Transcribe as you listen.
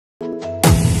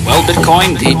Well,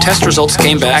 Bitcoin, the test results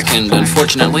came back, and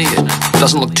unfortunately, it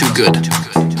doesn't look too good.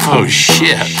 Oh,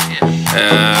 shit.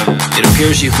 It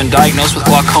appears you've been diagnosed with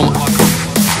glaucoma.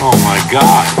 Oh, my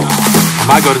God.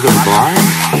 Am I going to go blind?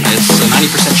 It's a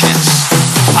 90% chance.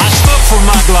 I smoke for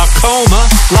my glaucoma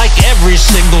like every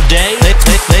single day.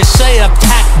 They say a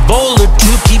packed bowl or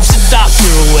two keeps the doctor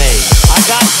away. I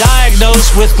got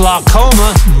diagnosed with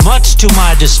glaucoma, much to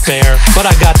my despair, but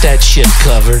I got that shit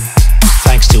covered,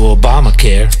 thanks to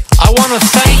Obamacare. I wanna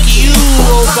thank you,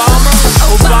 Obama,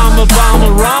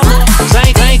 Rama.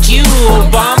 Thank you,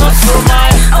 Obama, for my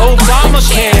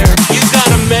Obamacare. You got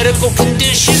a medical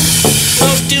condition?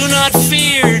 Well, do not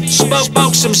fear.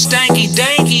 Smoke some stanky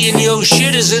danky and your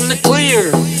shit is in the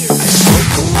clear. I smoke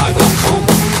for my glaucoma.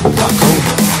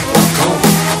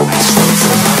 I smoke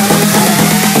for my glaucoma.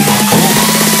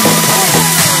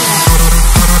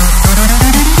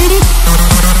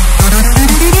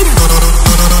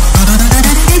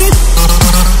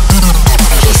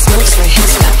 He smokes for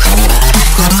his glaucoma.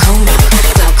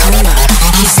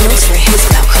 He smokes for his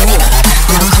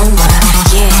glaucoma,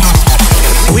 yeah.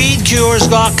 Weed cures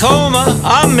glaucoma,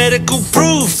 I'm medical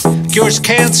proof. Cures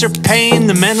cancer, pain,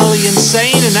 the mentally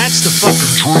insane, and that's the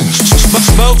fucking truth.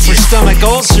 Smoke for stomach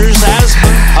ulcers,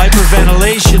 asthma,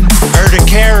 hyperventilation,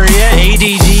 urticaria,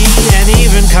 ADD, and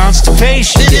even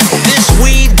constipation. This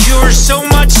weed cures so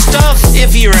much stuff.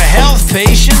 If you're a health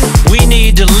patient, we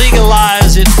need to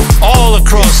legalize it all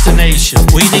across the nation.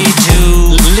 We need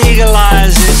to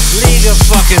legalize it,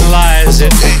 fucking-lize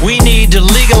it. We need to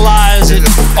legalize it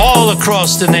all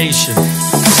across the nation. I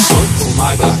smoke for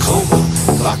my glaucoma.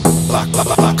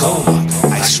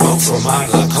 I smoke for my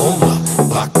glaucoma.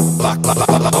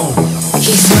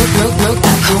 He smoke glaucoma.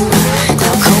 He smoke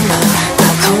glaucoma.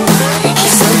 He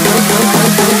smoke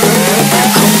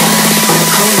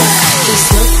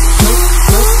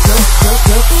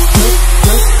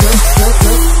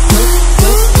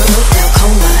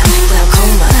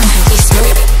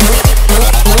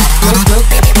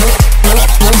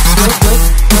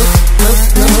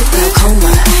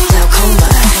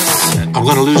I'm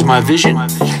going to lose my vision?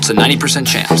 It's a 90%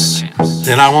 chance.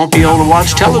 Then I won't be able to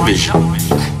watch television.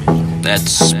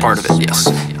 That's part of it, yes.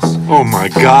 Oh, my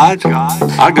God.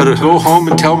 I got to go home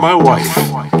and tell my wife.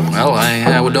 Well,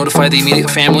 I would notify the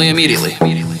immediate family immediately.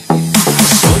 I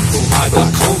smoke for my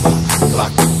glaucoma.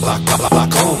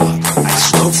 I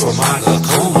smoke for my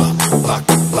glaucoma.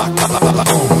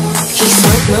 He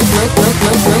smoke glaucoma.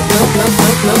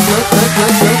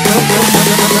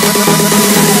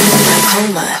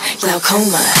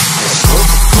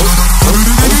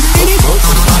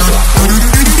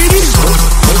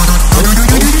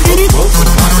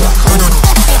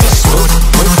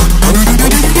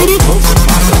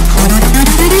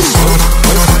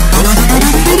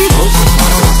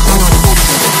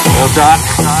 Well, Doc,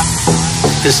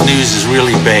 this news is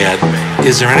really bad.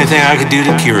 Is there anything I could do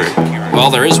to cure it? Well,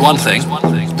 there is one thing.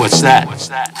 What's that?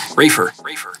 Reefer.